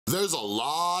There's a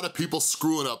lot of people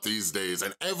screwing up these days,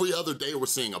 and every other day we're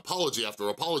seeing apology after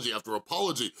apology after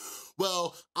apology.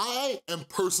 Well, I am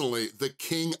personally the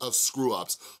king of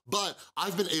screw-ups, but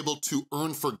I've been able to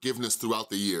earn forgiveness throughout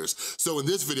the years. So in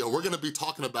this video, we're gonna be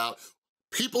talking about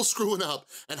people screwing up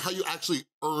and how you actually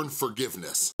earn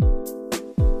forgiveness.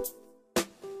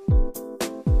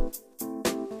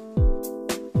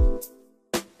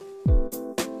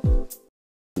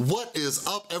 What is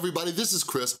up, everybody? This is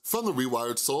Chris from The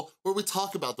Rewired Soul, where we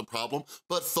talk about the problem,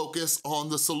 but focus on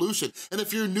the solution. And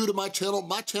if you're new to my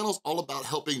channel's all about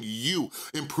helping you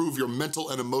improve your mental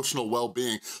and emotional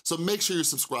well-being. So make sure you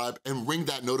subscribe and ring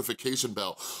that notification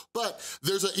bell. But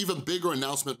there's an even bigger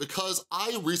announcement because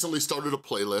I recently started a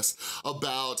playlist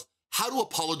about how to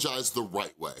apologize the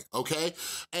right way, okay?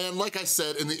 And like I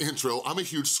said in the intro, I'm a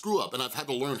huge screw up and I've had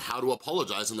to learn how to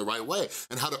apologize in the right way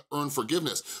and how to earn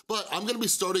forgiveness. But I'm gonna be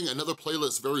starting another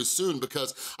playlist very soon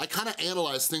because I kinda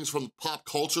analyze things from pop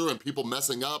culture and people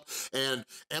messing up and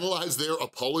analyze their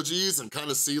apologies and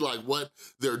kinda see like what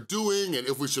they're doing and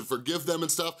if we should forgive them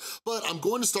and stuff. But I'm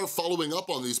going to start following up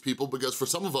on these people because for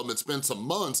some of them it's been some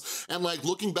months and like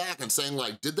looking back and saying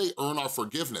like, did they earn our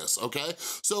forgiveness, okay?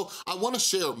 So I wanna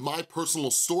share my personal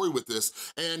story with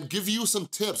this and give you some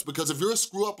tips because if you're a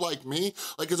screw up like me,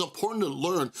 like it's important to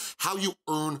learn how you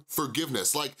earn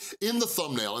forgiveness. Like in the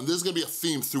thumbnail, and this is gonna be a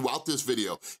theme throughout this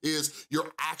video, is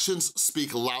your actions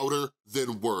speak louder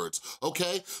than words,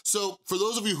 okay? So for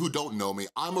those of you who don't know me,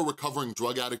 I'm a recovering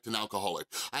drug addict and alcoholic.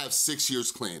 I have 6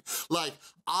 years clean. Like,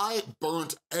 I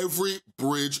burnt every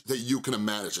bridge that you can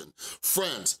imagine.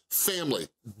 Friends, family,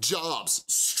 jobs,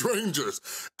 strangers,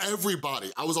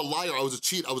 everybody. I was a liar, I was a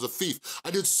cheat, I was a thief.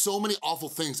 I did so many awful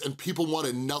things and people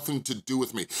wanted nothing to do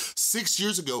with me. 6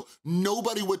 years ago,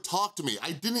 nobody would talk to me.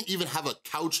 I didn't even have a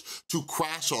couch to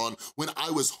crash on when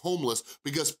I was homeless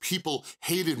because people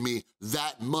hated me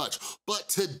that much. But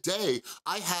today,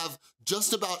 I have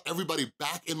just about everybody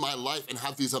back in my life and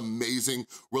have these amazing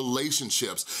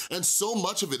relationships. And so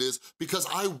much of it is because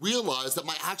I realized that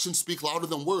my actions speak louder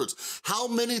than words. How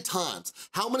many times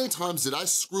did I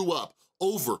screw up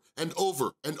over and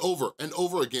over and over and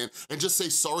over again and just say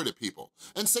sorry to people?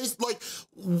 And say like,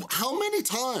 how many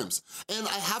times? And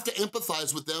I have to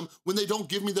empathize with them when they don't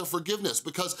give me their forgiveness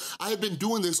because I have been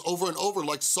doing this over and over,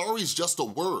 like sorry's just a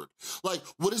word. Like,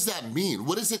 what does that mean?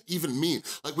 What does it even mean?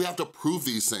 Like we have to prove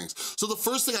these things. So the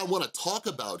first thing I wanna talk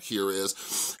about here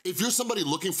is, if you're somebody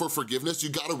looking for forgiveness, you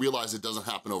gotta realize it doesn't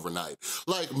happen overnight.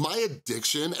 Like my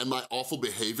addiction and my awful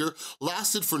behavior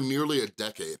lasted for nearly a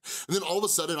decade. And then all of a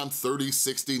sudden I'm 30,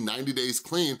 60, 90 days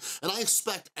clean, and I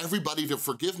expect everybody to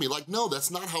forgive me. Like, no, that's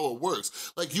not how it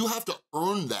works. Like, you have to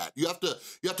earn that. You have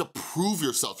to prove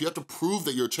yourself. You have to prove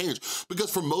that you're changed. Because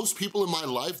for most people in my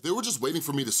life, they were just waiting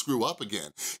for me to screw up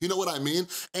again. You know what I mean?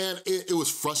 And it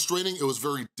was frustrating, it was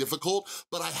very difficult,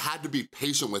 but I had to be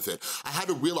patient with it. I had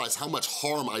to realize how much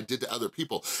harm I did to other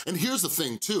people. And here's the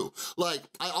thing too, like,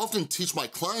 I often teach my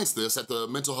clients this at the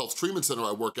mental health treatment center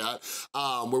I work at,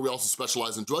 where we also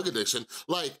specialize in drug addiction.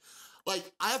 Like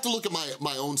I have to look at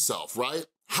my own self, right?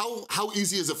 How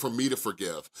easy is it for me to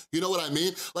forgive? You know what I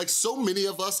mean? Like so many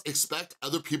of us expect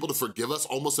other people to forgive us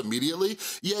almost immediately,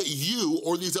 yet you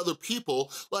or these other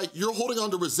people, like you're holding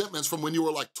on to resentments from when you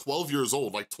were like 12 years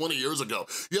old, like 20 years ago.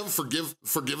 You haven't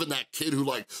forgiven that kid who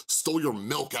like stole your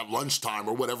milk at lunchtime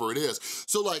or whatever it is.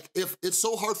 So like if it's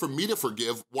so hard for me to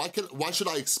forgive, why should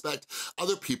I expect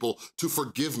other people to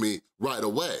forgive me right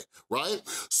away, right?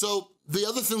 So the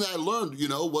other thing that I learned, you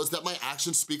know, was that my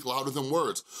actions speak louder than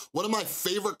words. One of my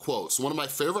favorite quotes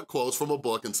from a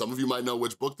book, and some of you might know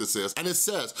which book this is, and it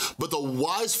says, "But the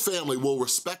wise family will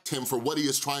respect him for what he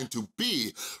is trying to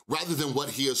be rather than what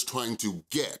he is trying to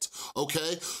get,"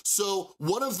 okay? So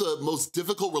one of the most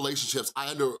difficult relationships I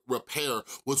had to repair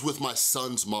was with my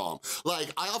son's mom.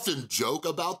 Like, I often joke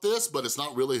about this, but it's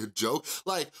not really a joke.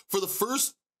 Like, for the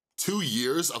first 2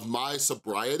 years of my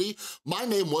sobriety, my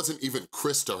name wasn't even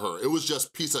Chris to her. It was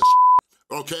just piece of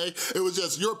shit, okay? It was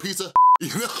just, you're a piece of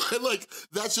you know, and like,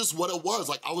 that's just what it was.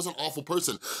 Like, I was an awful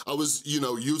person. I was, you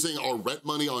know, using our rent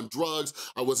money on drugs.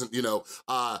 I wasn't, you know,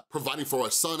 providing for our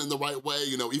son in the right way.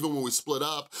 You know, even when we split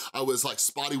up, I was like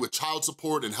spotty with child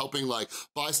support and helping like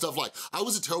buy stuff. Like, I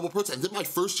was a terrible person. And then my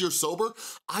first year sober,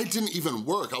 I didn't even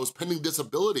work. I was pending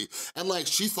disability. And like,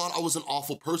 she thought I was an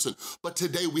awful person. But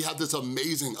today we have this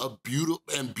amazing,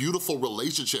 beautiful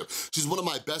relationship. She's one of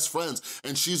my best friends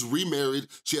and she's remarried.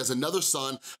 She has another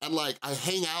son. And like, I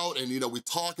hang out and, you know, we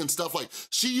talk and stuff. Like,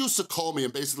 she used to call me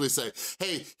and basically say,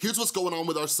 hey, here's what's going on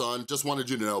with our son, just wanted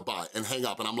you to know, bye, and hang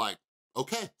up. And I'm like,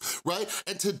 okay, right?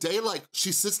 And today, like,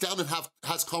 she sits down and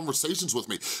has conversations with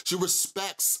me. She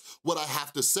respects what I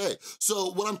have to say.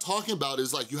 So what I'm talking about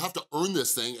is like, you have to earn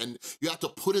this thing and you have to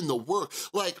put in the work.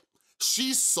 Like,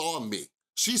 she saw me.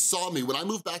 She saw me when I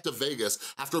moved back to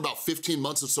Vegas after about 15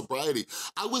 months of sobriety.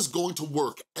 I was going to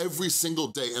work every single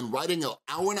day and riding an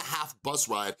hour-and-a-half bus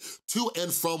ride to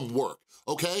and from work,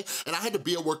 okay? And I had to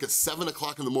be at work at 7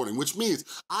 o'clock in the morning, which means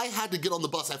I had to get on the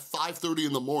bus at 5:30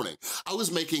 in the morning. I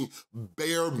was making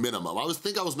bare minimum. I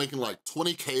was making like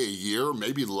 20K a year,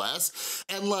 maybe less.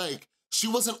 And like, she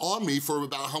wasn't on me for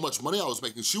about how much money I was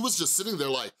making. She was just sitting there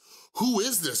like, who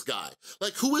is this guy?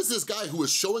 Like, who is this guy who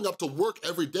is showing up to work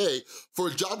every day for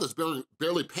a job that's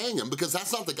barely paying him? Because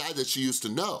that's not the guy that she used to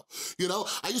know. You know,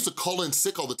 I used to call in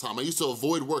sick all the time. I used to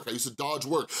avoid work. I used to dodge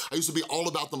work. I used to be all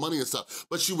about the money and stuff.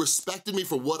 But she respected me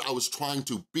for what I was trying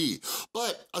to be.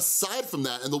 But aside from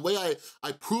that, and the way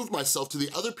I proved myself to the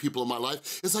other people in my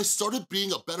life is I started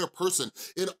being a better person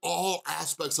in all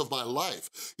aspects of my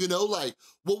life. You know, like,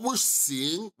 what we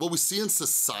see in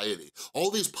society,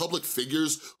 all these public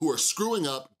figures who are screwing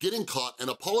up, getting caught,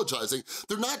 and apologizing,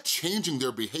 they're not changing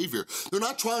their behavior. They're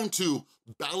not trying to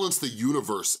balance the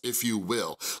universe, if you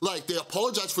will. Like, they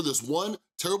apologize for this one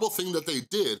terrible thing that they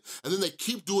did, and then they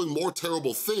keep doing more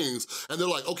terrible things, and they're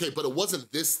like, okay, but it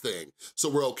wasn't this thing, so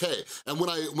we're okay. And when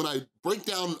I break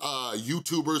down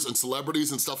YouTubers and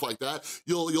celebrities and stuff like that,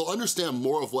 you'll understand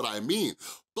more of what I mean.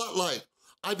 But like,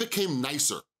 I became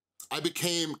nicer. I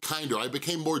became kinder, I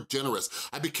became more generous,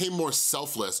 I became more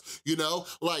selfless, you know?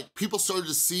 Like, people started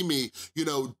to see me, you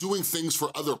know, doing things for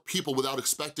other people without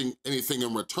expecting anything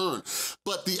in return.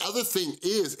 But the other thing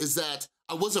is that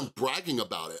I wasn't bragging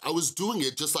about it. I was doing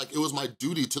it just like it was my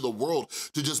duty to the world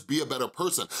to just be a better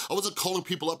person. I wasn't calling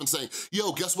people up and saying,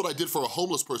 yo, guess what I did for a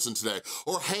homeless person today?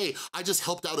 Or hey, I just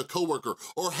helped out a coworker.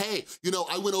 Or hey, you know,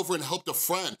 I went over and helped a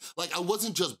friend. Like, I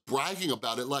wasn't just bragging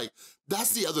about it. Like,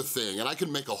 that's the other thing, and I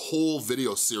can make a whole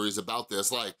video series about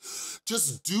this. Like,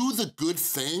 just do the good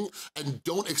thing and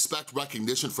don't expect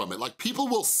recognition from it. Like, people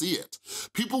will see it.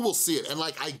 People will see it, and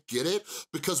like, I get it,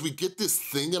 because we get this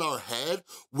thing in our head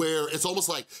where it's almost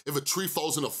like if a tree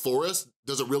falls in a forest,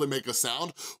 does it really make a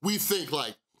sound? We think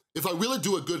like, if I really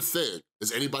do a good thing,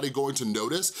 is anybody going to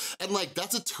notice? And like,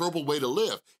 that's a terrible way to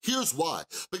live. Here's why.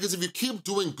 Because if you keep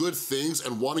doing good things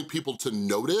and wanting people to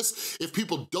notice, if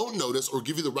people don't notice or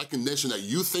give you the recognition that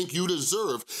you think you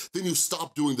deserve, then you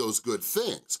stop doing those good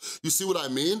things. You see what I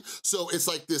mean? So it's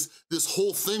like this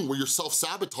whole thing where you're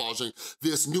self-sabotaging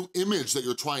this new image that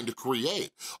you're trying to create,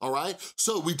 all right?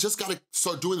 So we just gotta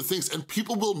start doing the things and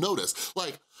people will notice.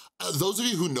 Like, those of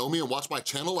you who know me and watch my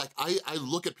channel, like, I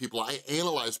look at people, I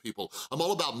analyze people. I'm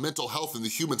all about mental health and the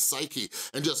human psyche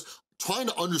and just trying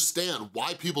to understand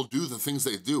why people do the things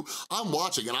they do. I'm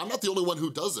watching, and I'm not the only one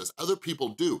who does this. Other people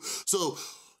do. So,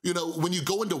 you know, when you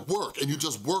go into work and you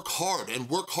just work hard,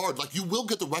 like, you will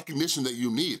get the recognition that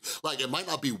you need. Like, it might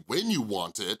not be when you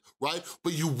want it, right?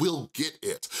 But you will get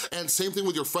it. And same thing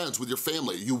with your friends, with your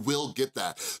family, you will get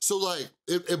that. So like,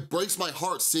 it breaks my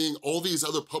heart seeing all these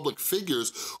other public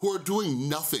figures who are doing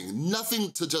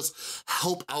nothing to just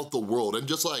help out the world. And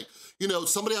just like, you know,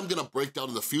 somebody I'm gonna break down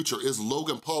in the future is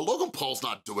Logan Paul. Logan Paul's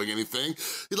not doing anything.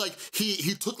 Like,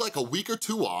 he took like a week or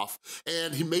two off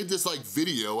and he made this like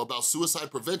video about suicide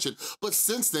prevention, but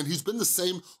since then, he's been the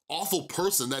same awful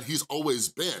person that he's always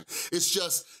been. It's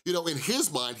just, you know, in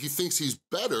his mind, he thinks he's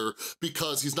better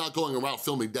because he's not going around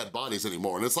filming dead bodies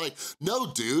anymore. And it's like,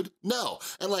 no, dude, no.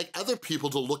 And like, other people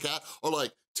to look at are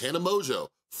like Tana Mojo,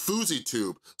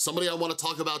 FouseyTube. Somebody I wanna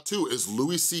talk about too is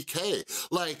Louis C.K.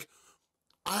 Like,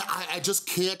 I just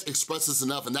can't express this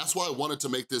enough, and that's why I wanted to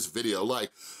make this video.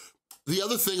 Like, the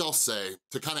other thing I'll say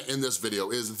to kind of end this video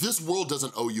is this world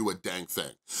doesn't owe you a dang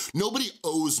thing. Nobody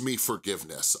owes me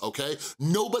forgiveness, okay?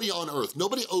 Nobody on earth,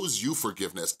 nobody owes you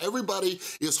forgiveness. Everybody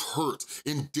is hurt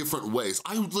in different ways.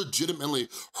 I legitimately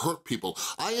hurt people.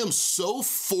 I am so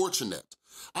fortunate.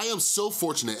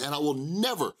 And I will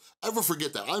never, ever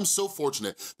forget that. I'm so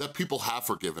fortunate that people have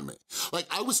forgiven me. Like,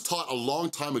 I was taught a long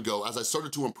time ago as I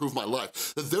started to improve my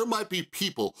life that there might be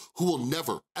people who will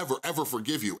never, ever, ever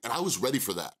forgive you, and I was ready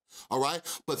for that, all right?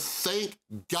 But thank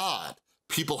God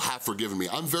people have forgiven me.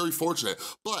 I'm very fortunate,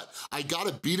 but I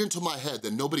gotta beat into my head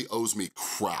that nobody owes me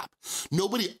crap.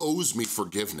 Nobody owes me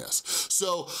forgiveness.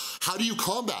 So how do you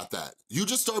combat that? You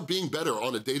just start being better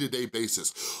on a day-to-day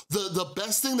basis. The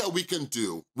best thing that we can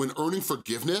do when earning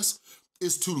forgiveness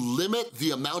is to limit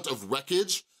the amount of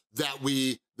wreckage that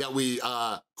we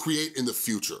create in the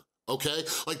future. Okay?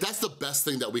 Like, that's the best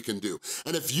thing that we can do.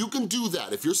 And if you can do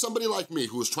that, if you're somebody like me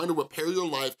who is trying to repair your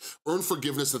life, earn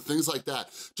forgiveness and things like that,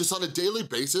 just on a daily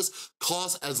basis,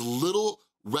 cause as little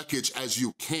wreckage as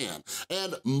you can.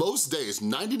 And most days,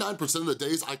 99% of the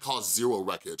days, I cause zero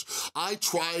wreckage. I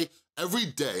try every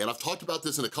day, and I've talked about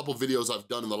this in a couple videos I've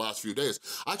done in the last few days,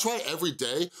 I try every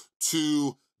day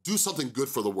to do something good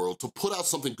for the world, to put out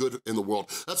something good in the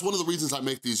world. That's one of the reasons I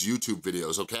make these YouTube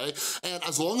videos, okay? And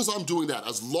as long as I'm doing that,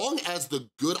 as long as the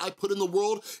good I put in the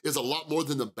world is a lot more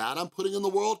than the bad I'm putting in the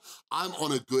world, I'm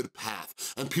on a good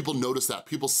path. And people notice that,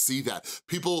 people see that.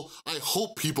 I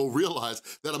hope people realize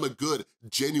that I'm a good,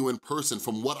 genuine person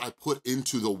from what I put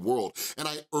into the world, and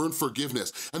I earn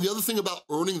forgiveness. And the other thing about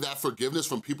earning that forgiveness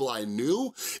from people I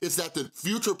knew is that the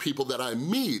future people that I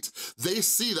meet, they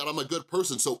see that I'm a good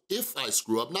person. So if I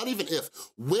screw up, not even if,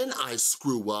 when I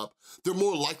screw up, they're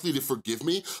more likely to forgive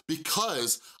me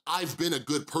because I've been a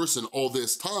good person all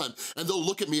this time, and they'll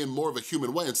look at me in more of a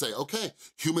human way and say, okay,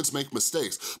 humans make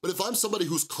mistakes. But if I'm somebody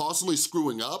who's constantly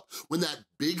screwing up, when that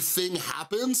big thing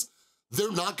happens, they're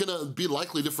not gonna be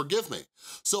likely to forgive me.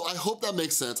 So I hope that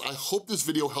makes sense. I hope this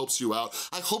video helps you out.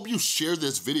 I hope you share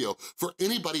this video for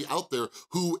anybody out there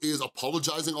who is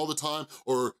apologizing all the time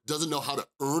or doesn't know how to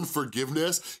earn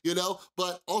forgiveness, you know?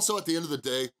 But also at the end of the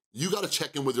day, you gotta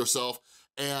check in with yourself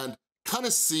and kind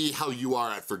of see how you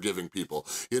are at forgiving people,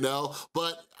 you know?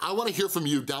 But I wanna hear from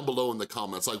you down below in the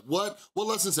comments. Like, what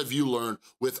lessons have you learned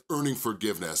with earning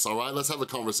forgiveness, all right? Let's have a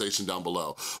conversation down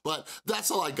below. But that's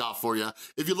all I got for you.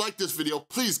 If you like this video,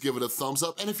 please give it a thumbs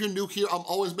up. And if you're new here, I'm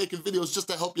always making videos just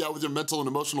to help you out with your mental and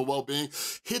emotional well-being.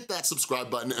 Hit that subscribe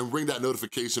button and ring that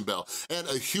notification bell. And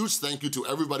a huge thank you to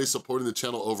everybody supporting the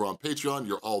channel over on Patreon.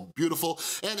 You're all beautiful.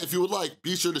 And if you would like,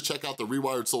 be sure to check out the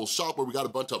Rewired Soul shop where we got a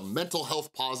bunch of mental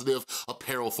health positive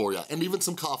apparel for you and even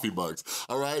some coffee mugs,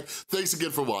 all right? Thanks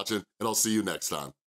again for watching, and I'll see you next time.